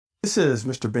This is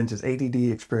Mr. Bench's ADD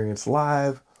Experience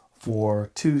Live for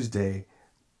Tuesday,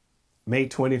 May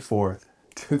 24th,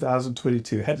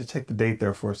 2022. Had to check the date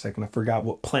there for a second. I forgot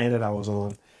what planet I was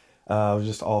on. I was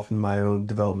just off in my own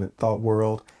development thought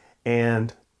world.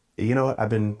 And you know what? I've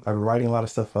been writing a lot of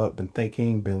stuff up, been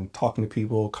thinking, been talking to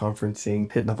people, conferencing,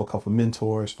 hitting up a couple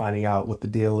mentors, finding out what the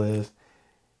deal is,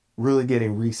 really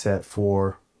getting reset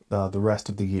for the rest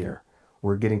of the year.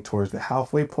 We're getting towards the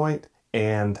halfway point,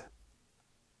 and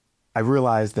I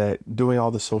realized that doing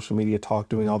all the social media talk,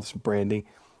 doing all this branding,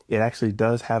 it actually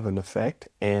does have an effect,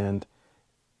 and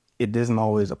it isn't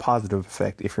always a positive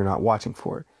effect if you're not watching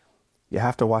for it. You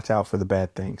have to watch out for the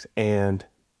bad things, and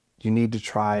you need to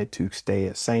try to stay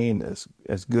as sane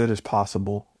as good as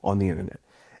possible on the internet.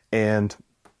 And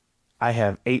I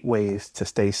have 8 ways to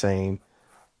stay sane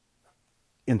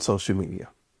in social media.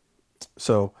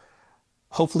 So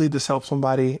hopefully this helps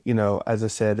somebody. You know, as I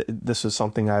said, this is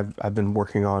something I've been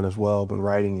working on as well, been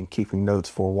writing and keeping notes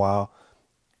for a while.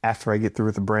 After I get through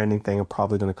with the branding thing, I'm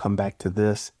probably going to come back to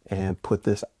this and put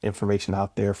this information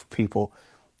out there for people.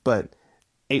 But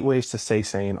 8 ways to stay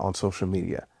sane on social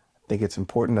media. I think it's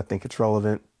important. I think it's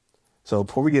relevant. So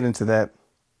before we get into that,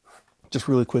 just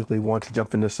really quickly want to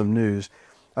jump into some news.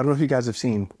 I don't know if you guys have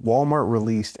seen, Walmart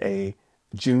released a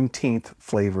Juneteenth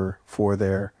flavor for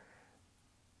their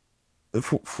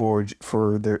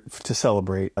to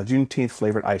celebrate a Juneteenth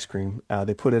flavored ice cream.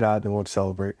 They put it out and they wanted to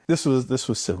celebrate. This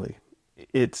was silly.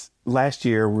 It's last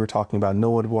year we were talking about no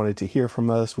one wanted to hear from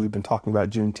us. We've been talking about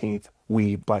Juneteenth.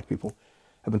 We Black people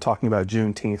have been talking about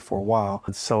Juneteenth for a while.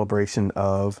 It's a celebration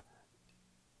of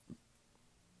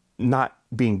not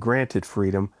being granted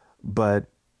freedom, but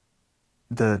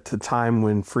the time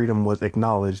when freedom was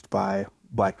acknowledged by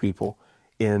Black people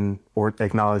or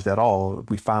acknowledged at all.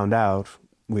 We found out,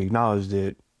 we acknowledged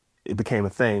it, it became a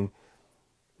thing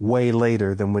way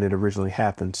later than when it originally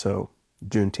happened. So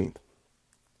Juneteenth.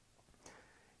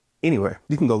 Anyway,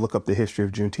 you can go look up the history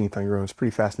of Juneteenth on your own. It's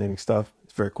pretty fascinating stuff.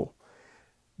 It's very cool.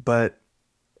 But,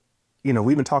 you know,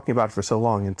 we've been talking about it for so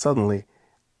long, and suddenly,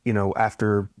 you know,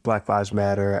 after Black Lives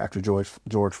Matter, after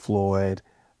George Floyd,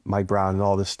 Mike Brown and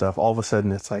all this stuff, all of a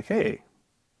sudden it's like, hey,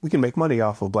 we can make money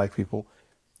off of Black people.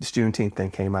 This Juneteenth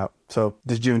thing came out. So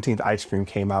this Juneteenth ice cream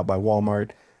came out by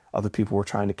Walmart. Other people were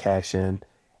trying to cash in.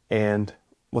 And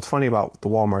what's funny about the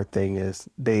Walmart thing is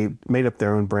they made up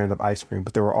their own brand of ice cream,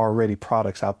 but there were already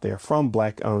products out there from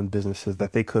Black owned businesses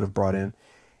that they could have brought in.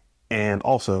 And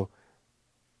also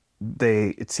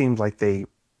it seems like they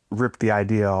ripped the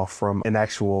idea off from an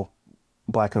actual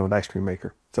Black owned ice cream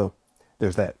maker. So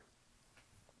there's that.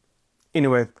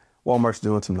 Anyway, Walmart's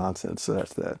doing some nonsense. So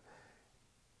that's that.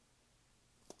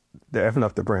 They're effing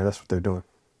up their brand. That's what they're doing.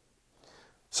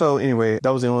 So anyway, that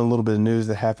was the only little bit of news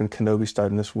that happened. Kenobi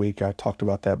starting this week. I talked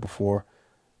about that before.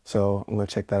 So I'm going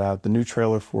to check that out. The new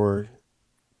trailer for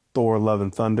Thor Love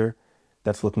and Thunder,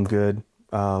 that's looking good.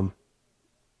 I'm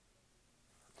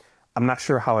not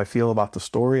sure how I feel about the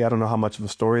story. I don't know how much of a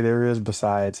story there is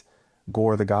besides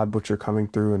Gore the God Butcher coming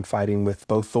through and fighting with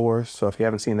both Thors. So if you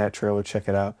haven't seen that trailer, check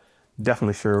it out.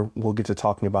 Definitely sure we'll get to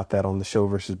talking about that on the Show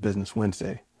versus Business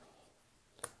Wednesday.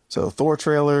 So Thor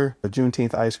trailer, a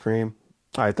Juneteenth ice cream.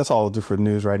 All right, that's all I'll do for the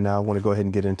news right now. I want to go ahead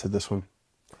and get into this one.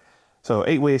 So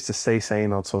 8 ways to stay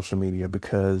sane on social media,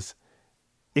 because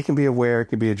it can be a wear, it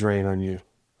can be a drain on you.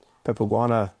 Peppo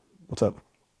Guana, what's up?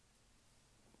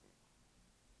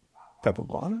 Peppo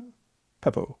Guana?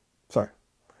 Peppo, sorry.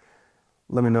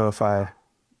 Let me know if I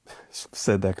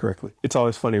said that correctly. It's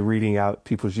always funny reading out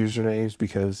people's usernames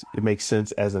because it makes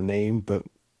sense as a name, but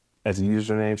as a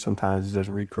username, sometimes it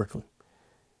doesn't read correctly.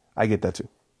 I get that too.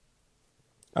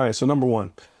 All right, so number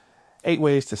 1, 8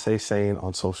 ways to stay sane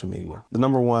on social media. The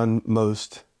number 1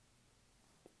 most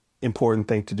important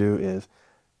thing to do is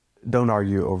don't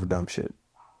argue over dumb shit.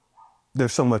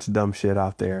 There's so much dumb shit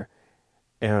out there.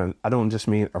 And I don't just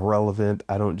mean irrelevant.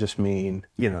 I don't just mean,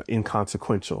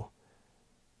 inconsequential.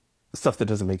 Stuff that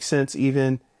doesn't make sense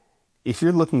even. If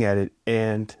you're looking at it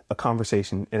and a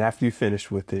conversation, and after you finish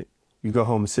with it, you go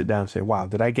home and sit down and say, wow,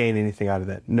 did I gain anything out of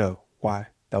that? No. Why?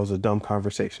 That was a dumb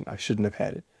conversation. I shouldn't have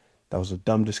had it. That was a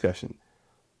dumb discussion.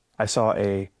 I saw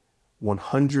a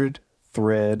 100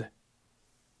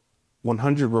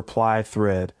 reply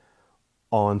thread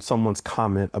on someone's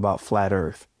comment about flat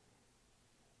Earth.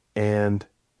 And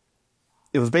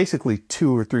it was basically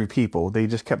 2 or 3 people. They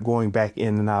just kept going back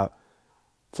in and out.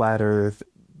 Flat Earth,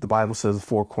 the Bible says the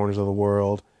 4 corners of the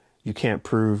world. You can't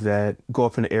prove that. Go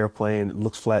up in an airplane, it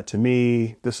looks flat to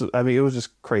me. It was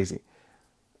just crazy.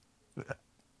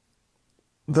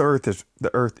 The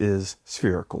earth is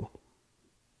spherical,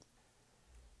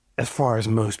 as far as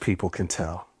most people can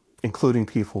tell, including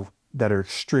people that are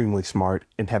extremely smart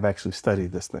and have actually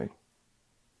studied this thing.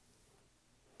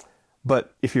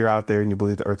 But if you're out there and you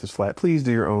believe the earth is flat, please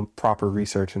do your own proper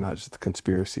research and not just the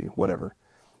conspiracy, whatever.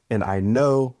 And I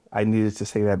know I needed to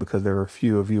say that because there are a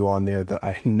few of you on there that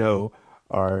I know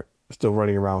are still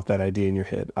running around with that idea in your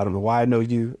head. I don't know why I know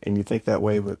you and you think that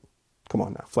way, but come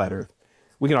on now, flat earth.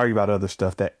 We can argue about other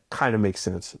stuff that kind of makes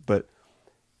sense, but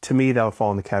to me, that would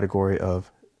fall in the category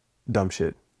of dumb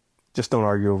shit. Just don't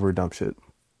argue over dumb shit.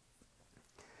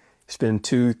 Spend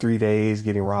 2-3 days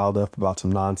getting riled up about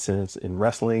some nonsense in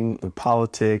wrestling and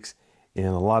politics and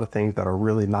a lot of things that are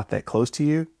really not that close to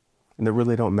you and that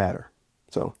really don't matter.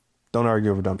 So don't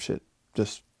argue over dumb shit.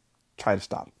 Just try to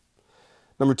stop.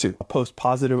 Number 2, post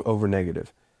positive over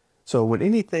negative. So when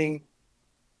anything,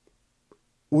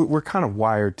 we're kind of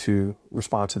wired to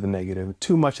respond to the negative.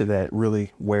 Too much of that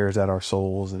really wears at our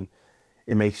souls and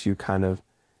it makes you kind of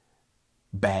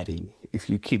batty. If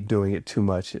you keep doing it too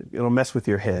much, it'll mess with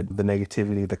your head. The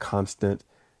negativity, the constant,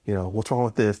 what's wrong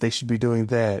with this? They should be doing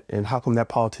that. And how come that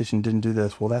politician didn't do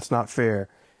this? Well, that's not fair.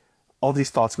 All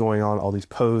these thoughts going on, all these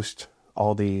posts,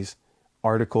 all these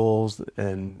articles,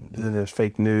 and then there's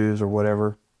fake news or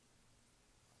whatever.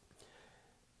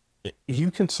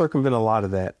 You can circumvent a lot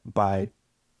of that by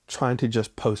trying to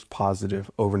just post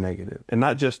positive over negative, and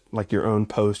not just like your own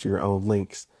post, your own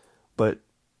links, but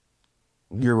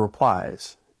your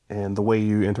replies and the way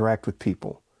you interact with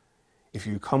people. If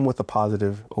you come with a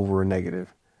positive over a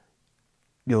negative,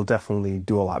 you'll definitely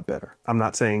do a lot better. I'm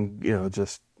not saying,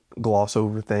 just gloss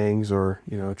over things or,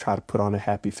 try to put on a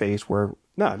happy face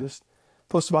just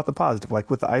post about the positive. Like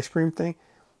with the ice cream thing,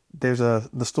 there's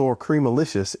the store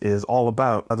Creamalicious is all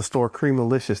about. The store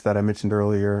Creamalicious that I mentioned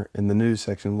earlier in the news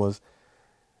section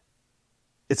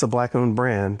it's a black owned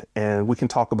brand, and we can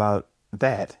talk about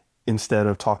that instead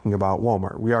of talking about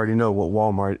Walmart. We already know what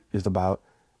Walmart is about,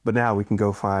 but now we can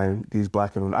go find these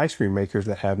black owned ice cream makers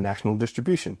that have national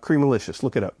distribution. Creamalicious,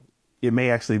 look it up. It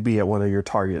may actually be at one of your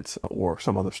Targets or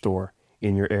some other store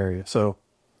in your area. So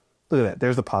look at that.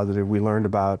 There's the positive. We learned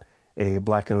about a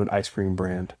black owned ice cream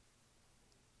brand.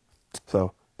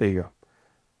 So there you go.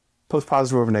 Post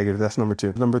positive over negative. That's number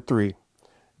 2. Number 3,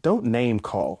 don't name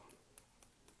call.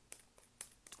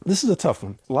 This is a tough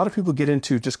one. A lot of people get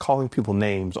into just calling people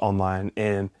names online,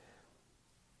 and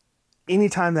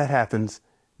anytime that happens,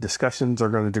 discussions are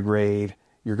going to degrade.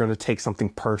 You're going to take something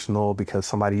personal because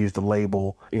somebody used a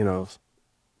label. I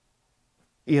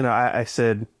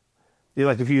said,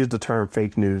 like if you use the term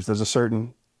fake news, there's a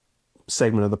certain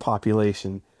segment of the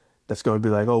population that's going to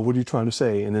be like, oh, what are you trying to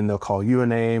say? And then they'll call you a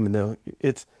name, and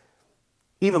it's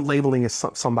even labeling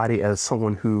somebody as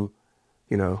someone who,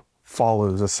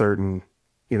 follows a certain,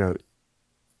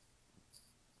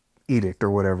 edict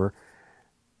or whatever.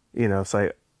 It's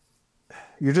like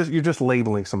you're just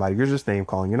labeling somebody. You're just name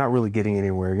calling. You're not really getting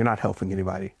anywhere. You're not helping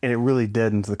anybody, and it really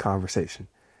deadens the conversation.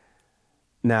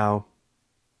 Now,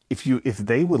 if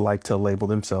they would like to label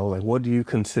themselves, like, what do you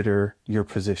consider your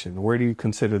position? Where do you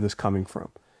consider this coming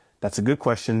from? That's a good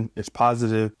question. It's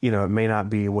positive. It may not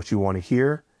be what you want to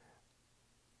hear,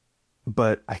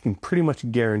 but I can pretty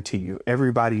much guarantee you,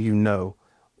 everybody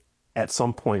at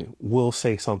some point will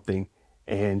say something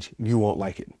and you won't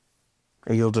like it.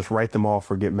 And you'll just write them off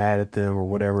or get mad at them or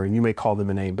whatever. And you may call them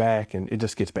a name back and it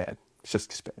just gets bad. It just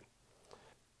gets bad.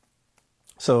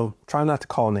 So try not to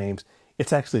call names.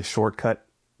 It's actually a shortcut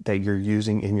that you're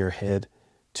using in your head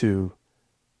to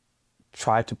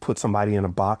try to put somebody in a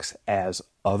box as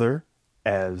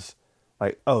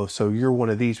like, oh, so you're one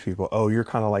of these people. Oh, you're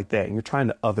kind of like that. And you're trying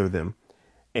to other them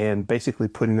and basically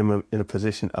putting them in a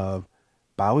position of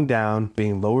bowing down,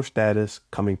 being lower status,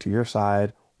 coming to your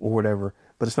side or whatever.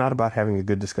 But it's not about having a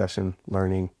good discussion,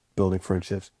 learning, building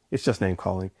friendships. It's just name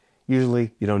calling.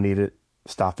 Usually you don't need it.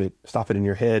 Stop it in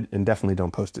your head, and definitely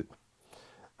don't post it.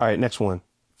 All right, next one.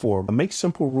 4, make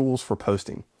simple rules for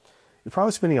posting. You're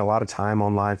probably spending a lot of time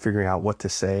online figuring out what to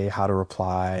say, how to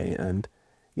reply, and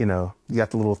you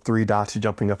got the little 3 dots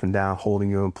jumping up and down,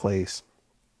 holding you in place.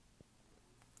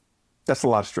 That's a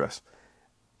lot of stress.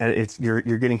 And you're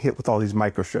getting hit with all these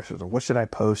micro stressors. What should I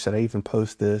post? Should I even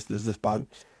post this? Does this bother?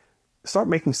 Start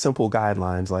making simple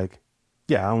guidelines like,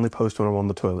 yeah, I only post when I'm on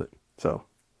the toilet. So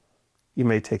you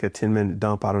may take a 10-minute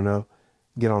dump. I don't know.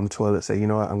 Get on the toilet, say, you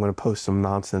know what? I'm going to post some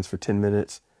nonsense for 10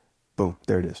 minutes. Boom,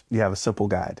 there it is. You have a simple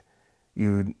guide.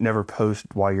 You never post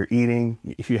while you're eating.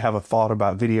 If you have a thought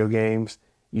about video games,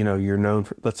 you're known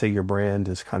for, let's say your brand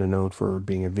is kind of known for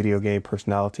being a video game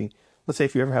personality. Let's say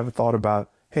if you ever have a thought about,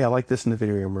 hey, I like this in the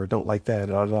video game or don't like that,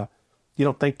 blah, blah. You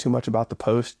don't think too much about the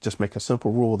post. Just make a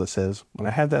simple rule that says, when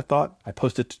I have that thought, I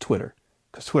post it to Twitter.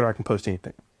 Because Twitter, I can post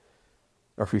anything.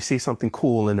 Or if you see something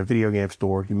cool in a video game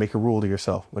store, you make a rule to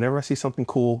yourself. Whenever I see something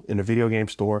cool in a video game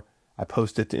store, I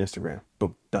post it to Instagram.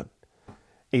 Boom, done.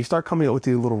 And you start coming up with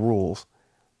these little rules.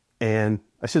 And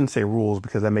I shouldn't say rules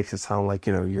because that makes it sound like,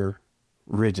 you're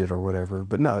rigid or whatever.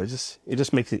 But no, it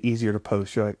just makes it easier to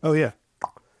post. You're like, oh yeah,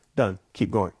 done. Keep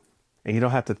going. And you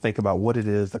don't have to think about what it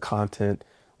is, the content,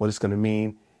 what it's going to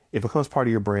mean. It becomes part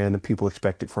of your brand and people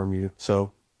expect it from you.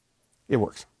 So it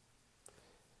works.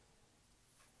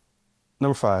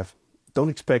 Number 5, don't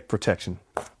expect protection.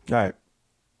 All right.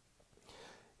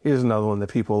 Here's another one that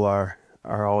people are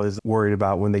always worried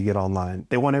about when they get online.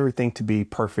 They want everything to be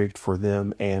perfect for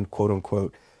them and quote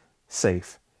unquote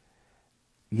safe.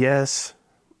 Yes,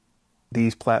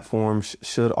 these platforms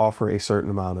should offer a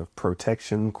certain amount of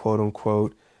protection, quote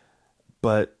unquote,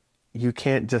 but you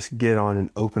can't just get on an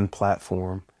open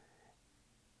platform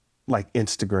like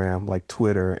Instagram, like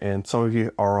Twitter, and some of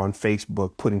you are on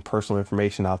Facebook putting personal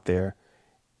information out there,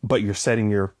 but you're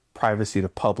setting your privacy to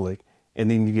public. And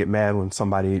then you get mad when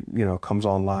somebody, comes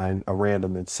online, a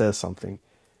random, and says something.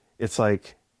 It's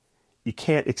like, you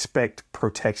can't expect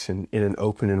protection in an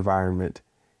open environment.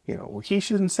 Well, he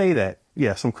shouldn't say that.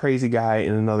 Yeah, some crazy guy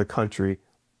in another country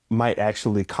might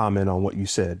actually comment on what you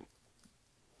said.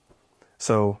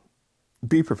 So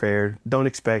be prepared. Don't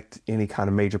expect any kind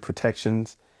of major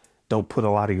protections. Don't put a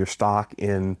lot of your stock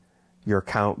in your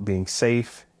account being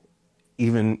safe,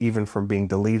 even from being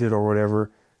deleted or whatever.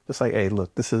 Just like, hey,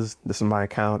 look, this is my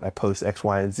account. I post X,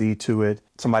 Y, and Z to it.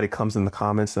 Somebody comes in the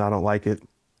comments and I don't like it.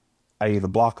 I either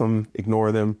block them,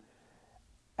 ignore them,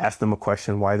 ask them a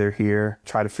question why they're here,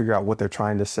 try to figure out what they're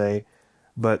trying to say.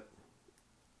 But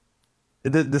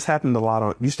this happened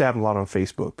used to happen a lot on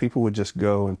Facebook. People would just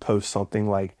go and post something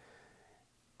like,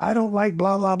 I don't like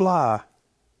blah, blah, blah.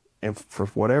 And for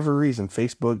whatever reason,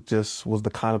 Facebook just was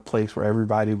the kind of place where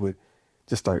everybody would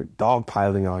just start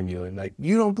dogpiling on you and like,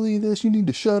 you don't believe this, you need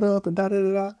to shut up and da da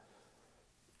da da.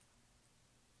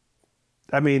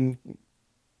 I mean,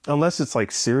 unless it's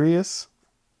like serious,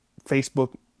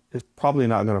 Facebook is probably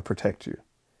not going to protect you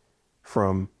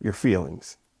from your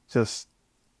feelings. Just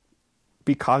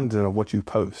be cognizant of what you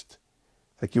post.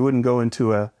 Like you wouldn't go into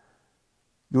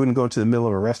the middle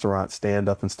of a restaurant, stand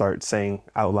up and start saying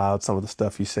out loud some of the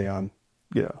stuff you say on,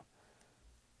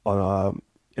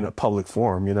 in a public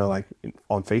forum, like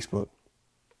on Facebook.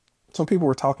 Some people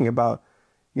were talking about,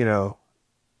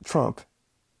 Trump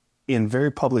in very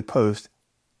public posts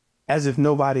as if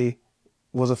nobody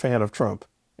was a fan of Trump.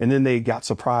 And then they got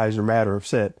surprised or mad or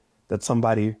upset that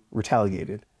somebody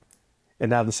retaliated. And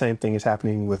now the same thing is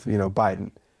happening with,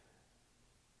 Biden.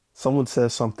 Someone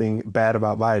says something bad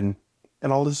about Biden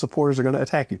and all his supporters are going to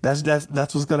attack you. That's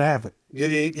what's going to happen.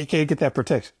 You can't get that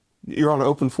protection. You're on an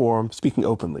open forum speaking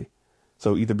openly.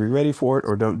 So either be ready for it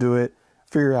or don't do it.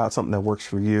 Figure out something that works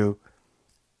for you.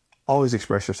 Always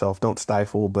express yourself. Don't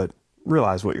stifle, but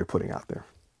realize what you're putting out there.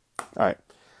 All right.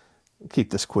 Keep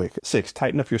this quick. 6,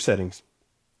 tighten up your settings.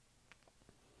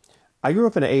 I grew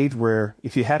up in an age where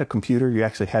if you had a computer, you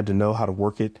actually had to know how to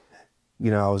work it.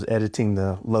 I was editing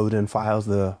the load-in files,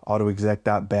 the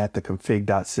autoexec.bat, the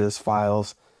config.sys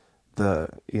files, the,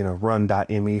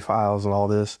 run.me files and all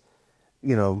this,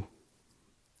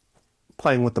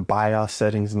 playing with the BIOS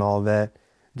settings and all that,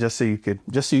 just so you could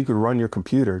run your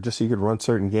computer, just so you could run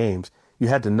certain games. You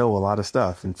had to know a lot of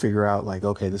stuff and figure out like,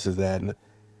 okay, this is that. And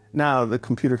now the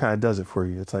computer kind of does it for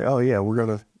you. It's like, oh yeah, we're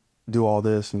going to do all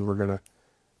this and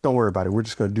don't worry about it. We're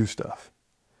just going to do stuff.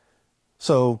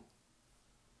 So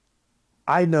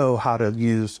I know how to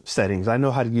use settings. I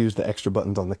know how to use the extra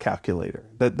buttons on the calculator.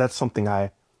 That's something I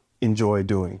enjoy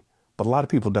doing, but a lot of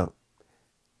people don't.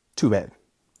 Too bad.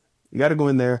 You got to go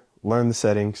in there, learn the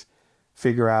settings,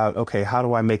 figure out, okay, how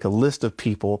do I make a list of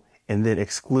people and then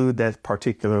exclude that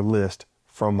particular list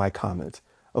from my comments?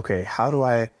 Okay, how do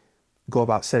I go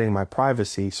about setting my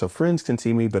privacy so friends can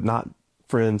see me, but not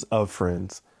friends of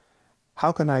friends?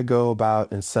 How can I go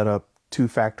about and set up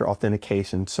 2-factor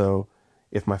authentication so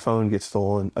if my phone gets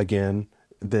stolen again,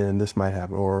 then this might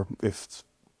happen? Or if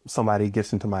somebody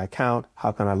gets into my account,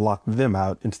 how can I lock them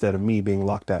out instead of me being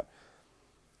locked out?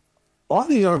 A lot of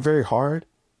these aren't very hard.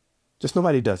 Just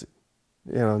nobody does it.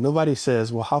 Nobody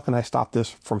says, well, how can I stop this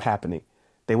from happening?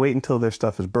 They wait until their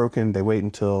stuff is broken. They wait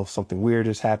until something weird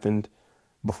has happened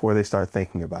before they start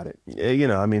thinking about it.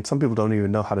 Some people don't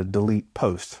even know how to delete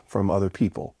posts from other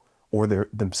people or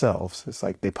themselves. It's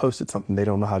like they posted something, they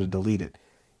don't know how to delete it.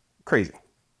 Crazy.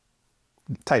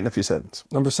 Tighten up your settings.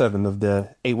 Number 7 of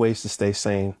the 8 ways to stay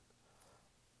sane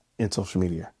in social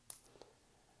media.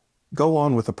 Go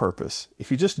on with a purpose.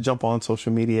 If you just jump on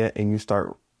social media and you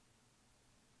start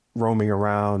roaming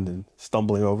around and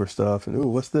stumbling over stuff and, ooh,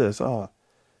 what's this? Oh,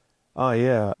 Oh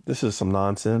yeah, this is some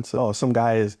nonsense. Oh, some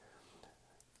guy is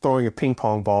throwing a ping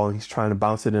pong ball and he's trying to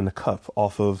bounce it in a cup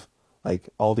off of like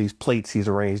all these plates he's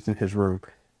arranged in his room.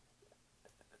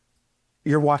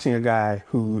 You're watching a guy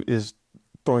who is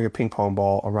throwing a ping pong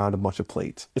ball around a bunch of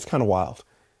plates. It's kind of wild.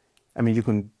 I mean, you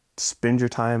can spend your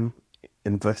time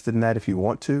invested in that if you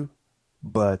want to,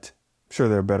 but I'm sure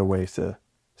there are better ways to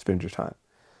spend your time.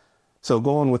 So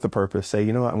go on with the purpose. Say,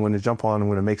 you know what, I'm going to jump on, I'm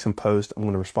going to make some posts, I'm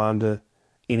going to respond to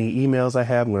any emails I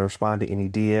have, I'm going to respond to any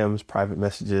DMs, private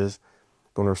messages,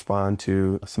 I'm going to respond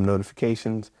to some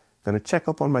notifications, I'm going to check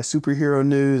up on my superhero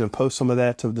news and post some of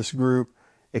that to this group,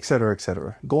 etc.,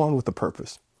 etc. Go on with the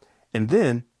purpose. And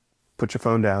then put your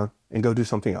phone down and go do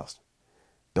something else.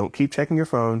 Don't keep checking your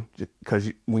phone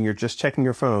because when you're just checking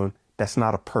your phone, that's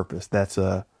not a purpose. That's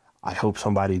a, I hope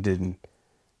somebody didn't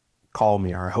call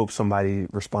me or I hope somebody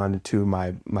responded to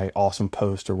my awesome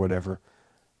post or whatever.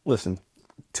 Listen,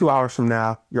 2 hours from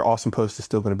now, your awesome post is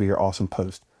still going to be your awesome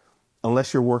post.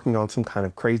 Unless you're working on some kind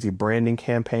of crazy branding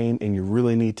campaign and you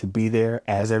really need to be there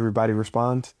as everybody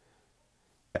responds,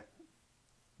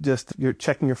 just you're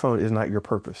checking your phone is not your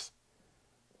purpose.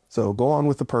 So go on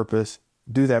with the purpose,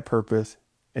 do that purpose,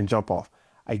 and jump off.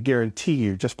 I guarantee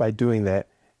you, just by doing that,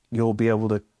 you'll be able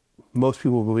to, most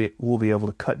people will be able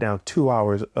to cut down 2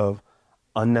 hours of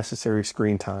unnecessary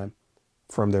screen time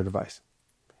from their device.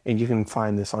 And you can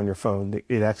find this on your phone.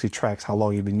 It actually tracks how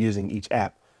long you've been using each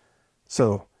app.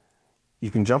 So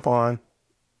you can jump on,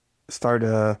 start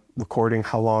recording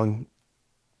how long,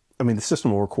 I mean, the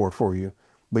system will record for you,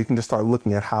 but you can just start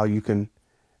looking at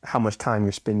how much time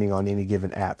you're spending on any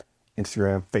given app,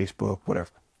 Instagram, Facebook, whatever.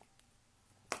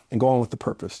 And go on with the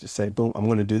purpose. Just say, boom, I'm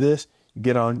going to do this.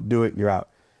 Get on, do it, you're out.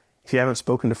 If you haven't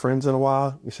spoken to friends in a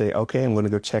while, you say, okay, I'm going to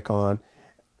go check on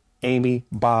Amy,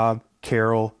 Bob,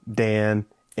 Carol, Dan,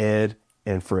 Ed,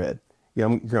 and Fred.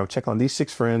 You're going to check on these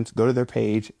 6 friends, go to their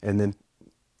page, and then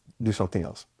do something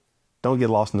else. Don't get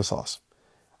lost in the sauce.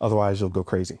 Otherwise, you'll go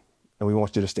crazy. And we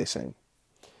want you to stay sane.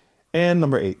 And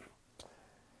number 8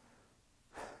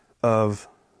 of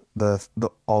the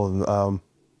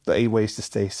 8 ways to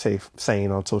stay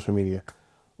sane on social media.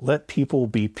 Let people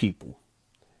be people.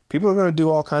 People are going to do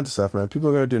all kinds of stuff, man. People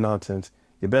are going to do nonsense.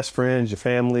 Your best friends, your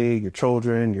family, your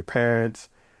children, your parents,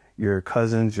 your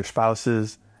cousins, your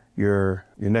spouses, your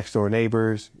next door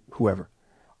neighbors, whoever.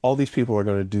 All these people are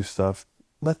going to do stuff.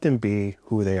 Let them be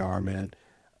who they are, man.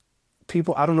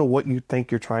 People, I don't know what you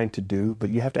think you're trying to do, but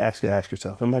you have to actually ask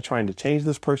yourself, am I trying to change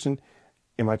this person?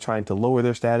 Am I trying to lower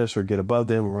their status or get above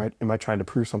them? Right? Am I trying to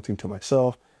prove something to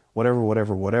myself? Whatever,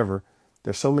 whatever, whatever.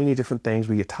 There's so many different things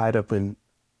we get tied up in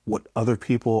what other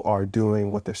people are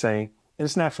doing, what they're saying. And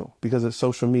it's natural because it's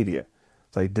social media.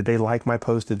 It's like, did they like my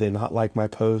post? Did they not like my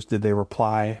post? Did they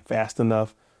reply fast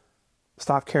enough?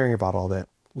 Stop caring about all that.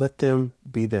 Let them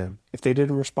be them. If they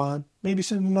didn't respond, maybe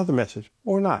send another message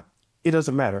or not. It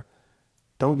doesn't matter.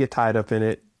 Don't get tied up in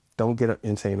it. Don't get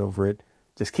insane over it.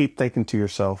 Just keep thinking to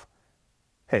yourself,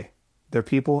 hey, they're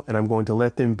people and I'm going to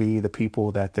let them be the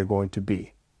people that they're going to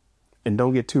be. And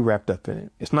don't get too wrapped up in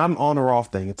it. It's not an on or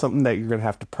off thing. It's something that you're going to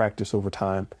have to practice over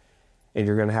time. And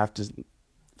you're going to have to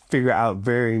figure out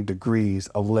varying degrees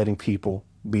of letting people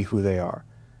be who they are.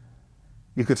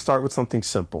 You could start with something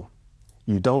simple.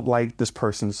 You don't like this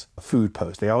person's food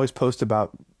post. They always post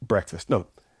about breakfast. No,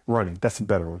 running. That's a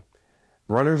better one.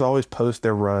 Runners always post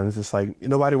their runs. It's like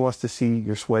nobody wants to see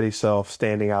your sweaty self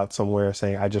standing out somewhere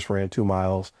saying, I just ran 2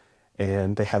 miles.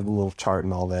 And they have the little chart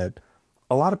and all that.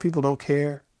 A lot of people don't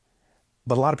care,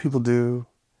 but a lot of people do.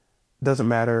 It doesn't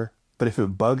matter. But if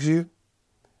it bugs you,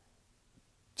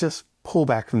 just pull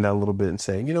back from that a little bit and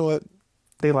say, you know what?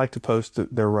 They like to post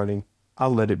their running.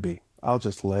 I'll let it be. I'll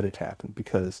just let it happen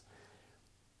because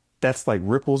that's like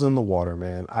ripples in the water,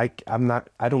 man. I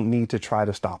don't need to try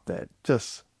to stop that.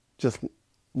 Just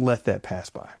let that pass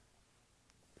by.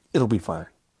 It'll be fine.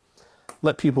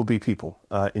 Let people be people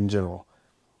in general.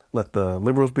 Let the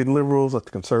liberals be the liberals. Let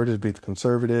the conservatives be the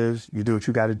conservatives. You do what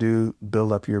you got to do.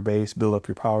 Build up your base, build up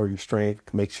your power, your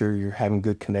strength. Make sure you're having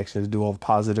good connections. Do all the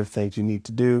positive things you need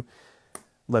to do.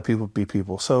 Let people be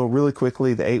people. So really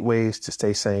quickly, the 8 ways to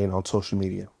stay sane on social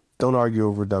media. Don't argue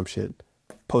over dumb shit.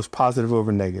 Post positive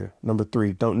over negative. Number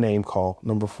 3, don't name call.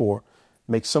 Number 4,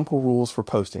 make simple rules for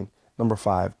posting. Number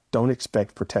 5, don't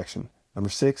expect protection. Number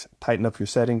 6, tighten up your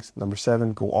settings. Number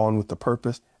 7, go on with the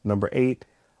purpose. Number 8,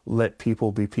 let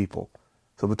people be people.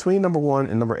 So between number 1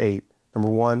 and number 8, number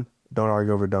 1, don't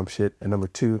argue over dumb shit. And number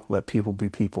 2, let people be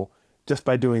people. Just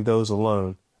by doing those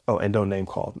alone. Oh, and don't name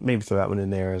call. Maybe throw that one in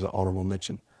there as an honorable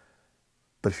mention.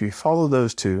 But if you follow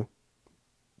those 2,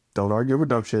 don't argue over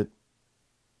dumb shit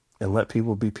and let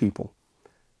people be people,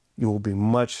 you will be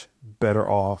much better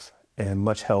off and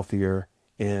much healthier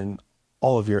in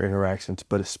all of your interactions,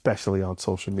 but especially on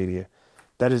social media.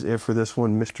 That is it for this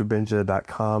one,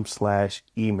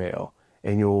 mrbenja.com/email.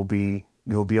 And you'll be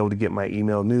able to get my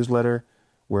email newsletter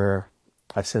where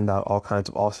I send out all kinds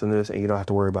of awesomeness, and you don't have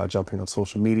to worry about jumping on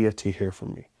social media to hear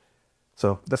from me.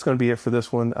 So that's going to be it for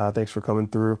this one. Thanks for coming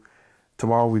through.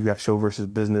 Tomorrow we've got Show versus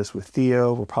Business with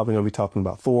Theo. We're probably going to be talking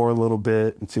about Thor a little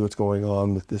bit and see what's going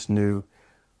on with this new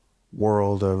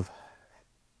world of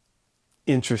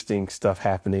interesting stuff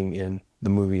happening in the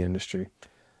movie industry.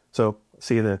 So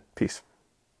see you then. Peace.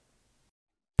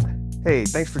 Hey,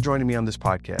 thanks for joining me on this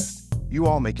podcast. You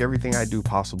all make everything I do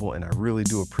possible, and I really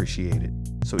do appreciate it.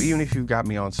 So even if you've got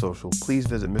me on social, please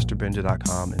visit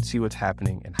mrbenja.com and see what's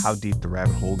happening and how deep the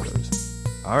rabbit hole goes.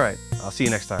 All right, I'll see you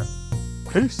next time.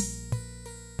 Peace.